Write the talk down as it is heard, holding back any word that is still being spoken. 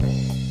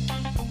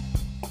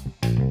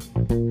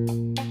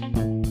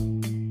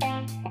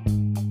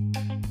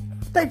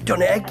they've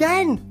done it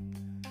again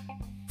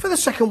for the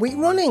second week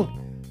running.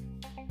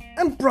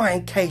 And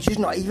Brian Cage is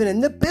not even in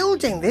the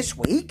building this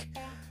week.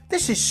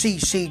 This is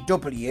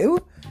CCW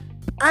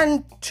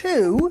and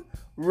two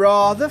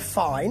rather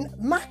fine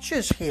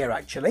matches here,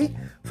 actually.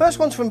 First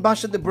one's from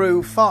Bash at the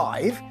Brew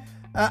 5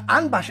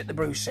 and Bash at the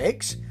Brew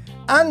 6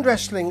 and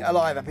Wrestling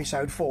Alive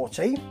episode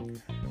 40.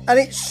 And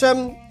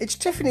it's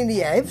Tiffany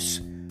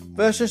Nieves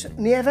versus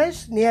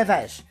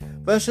Nieves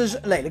versus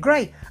Layla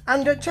Gray.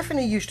 And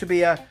Tiffany used to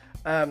be an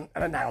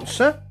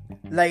announcer.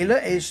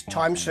 Layla is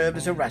time served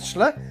as a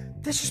wrestler.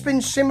 This has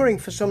been simmering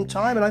for some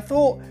time, and I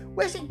thought,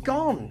 where's it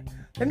gone?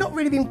 They've not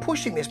really been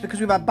pushing this because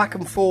we've had back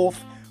and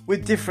forth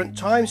with different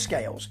time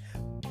scales.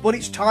 But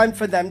it's time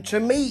for them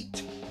to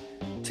meet.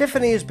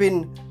 Tiffany has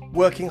been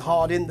working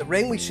hard in the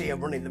ring. We see her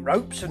running the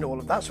ropes and all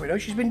of that, so we know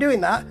she's been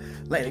doing that.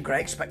 Layla Gray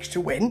expects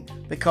to win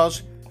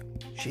because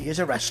she is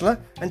a wrestler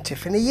and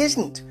Tiffany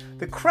isn't.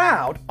 The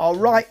crowd are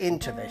right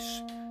into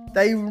this.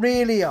 They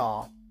really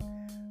are.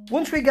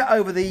 Once we get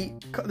over the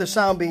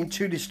sound being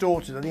too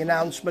distorted and the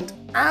announcement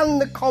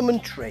and the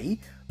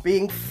commentary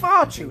being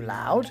far too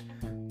loud,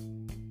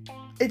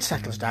 it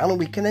settles down and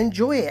we can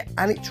enjoy it.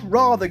 And it's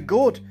rather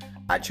good,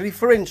 actually.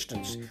 For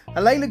instance,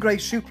 a Layla Gray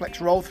suplex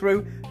roll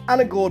through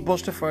and a gourd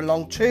buster for a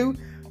long two.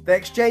 They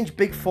exchange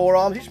big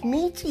forearms. It's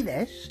meaty,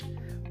 this.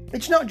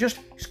 It's not just,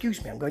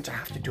 excuse me, I'm going to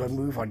have to do a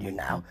move on you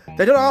now.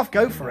 They don't half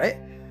go for it.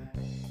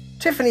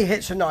 Tiffany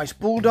hits a nice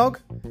bulldog.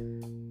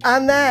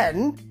 And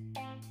then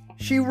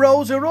she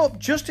rolls her up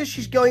just as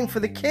she's going for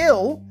the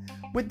kill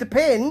with the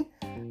pin.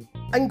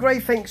 And Gray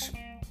thinks,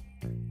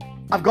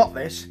 I've got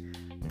this.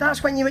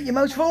 That's when you're at your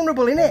most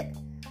vulnerable, innit?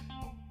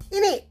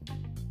 Innit?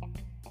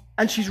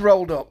 And she's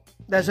rolled up.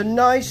 There's a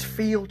nice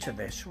feel to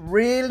this.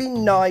 Really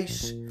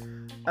nice.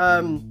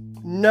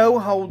 No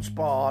holds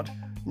barred.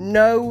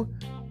 No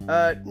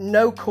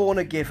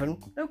corner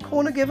given. No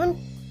corner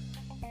given?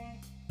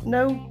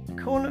 No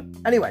corner...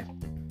 Anyway,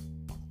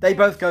 they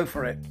both go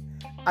for it.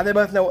 And they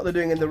both know what they're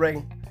doing in the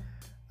ring.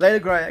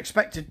 Layla Gray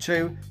expected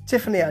to.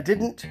 Tiffany, I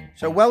didn't.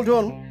 So well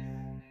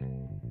done.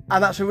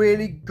 And that's a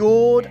really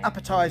good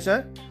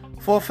appetizer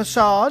for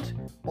Facade,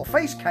 or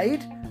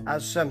Facecade,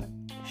 as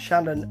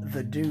Shannon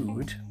the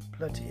Dude,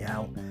 bloody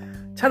hell,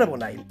 terrible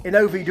name, in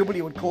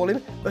OVW would call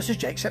him, versus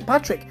Jake St.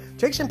 Patrick.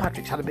 Jake St.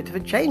 Patrick's had a bit of a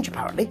change,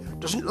 apparently.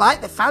 Doesn't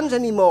like the fans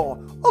anymore.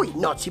 Oh, you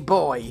naughty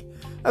boy.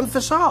 And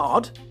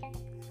Facade,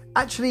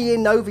 actually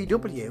in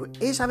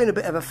OVW, is having a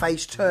bit of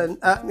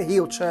a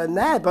heel turn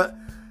there, but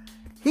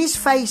his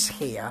face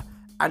here,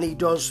 and he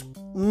does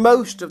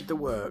most of the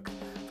work.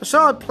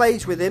 Facade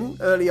plays with him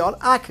early on.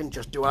 I can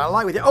just do what I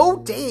like with it.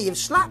 Oh dear, you've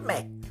slapped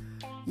me.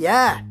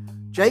 Yeah,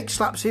 Jake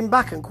slaps him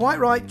back, and quite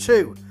right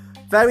too.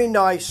 Very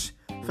nice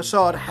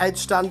Facade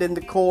headstand in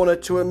the corner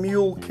to a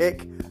mule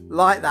kick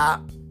like that.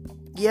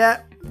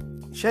 Yeah,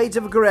 shades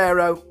of a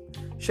Guerrero.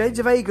 Shades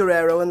of a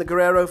Guerrero and the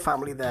Guerrero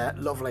family there.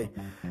 Lovely.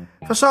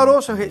 Facade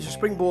also hits a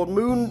springboard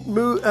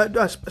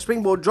a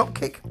springboard drop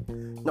kick.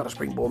 Not a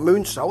springboard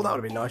moonsault, that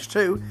would have been nice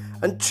too.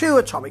 And two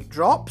atomic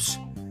drops.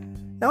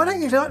 Now, I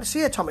don't usually like to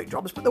see atomic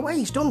drops, but the way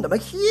he's done them are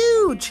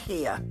huge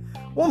here.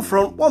 One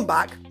front, one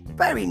back,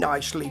 very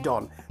nicely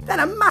done. Then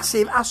a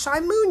massive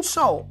Asai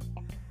moonsault.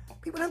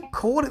 People don't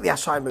call it the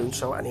Asai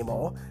moonsault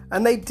anymore,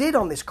 and they did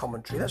on this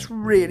commentary. That's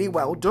really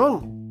well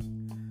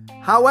done.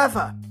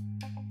 However,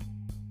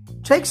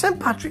 Jake St.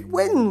 Patrick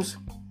wins.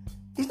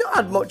 He's not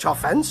had much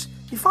offence.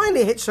 He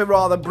finally hits a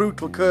rather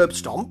brutal curb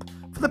stomp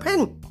for the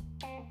pin.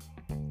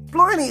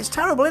 Blimey, it's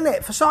terrible, isn't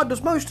it? Facade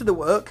does most of the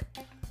work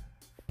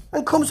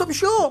and comes up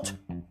short.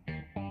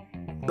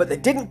 But they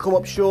didn't come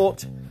up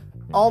short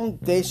on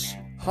this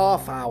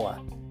half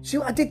hour. See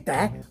what I did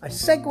there? I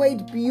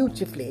segued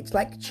beautifully. It's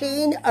like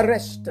chain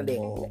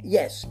wrestling.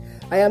 Yes,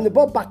 I am the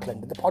Bob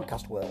Backlund of the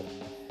podcast world.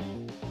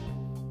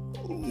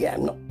 Yeah,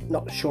 I'm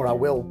not sure I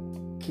will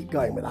keep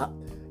going with that.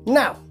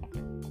 Now,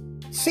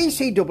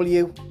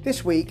 CCW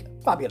this week,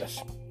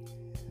 fabulous.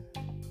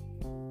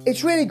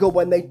 It's really good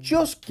when they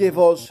just give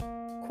us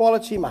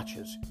quality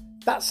matches.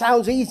 That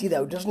sounds easy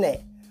though, doesn't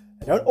it?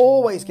 They don't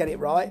always get it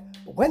right,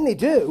 but when they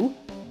do,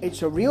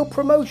 it's a real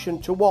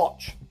promotion to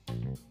watch.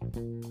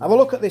 Have a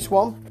look at this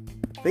one.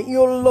 Think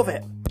you'll love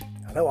it.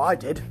 I know I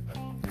did.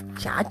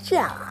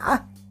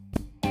 Cha-cha.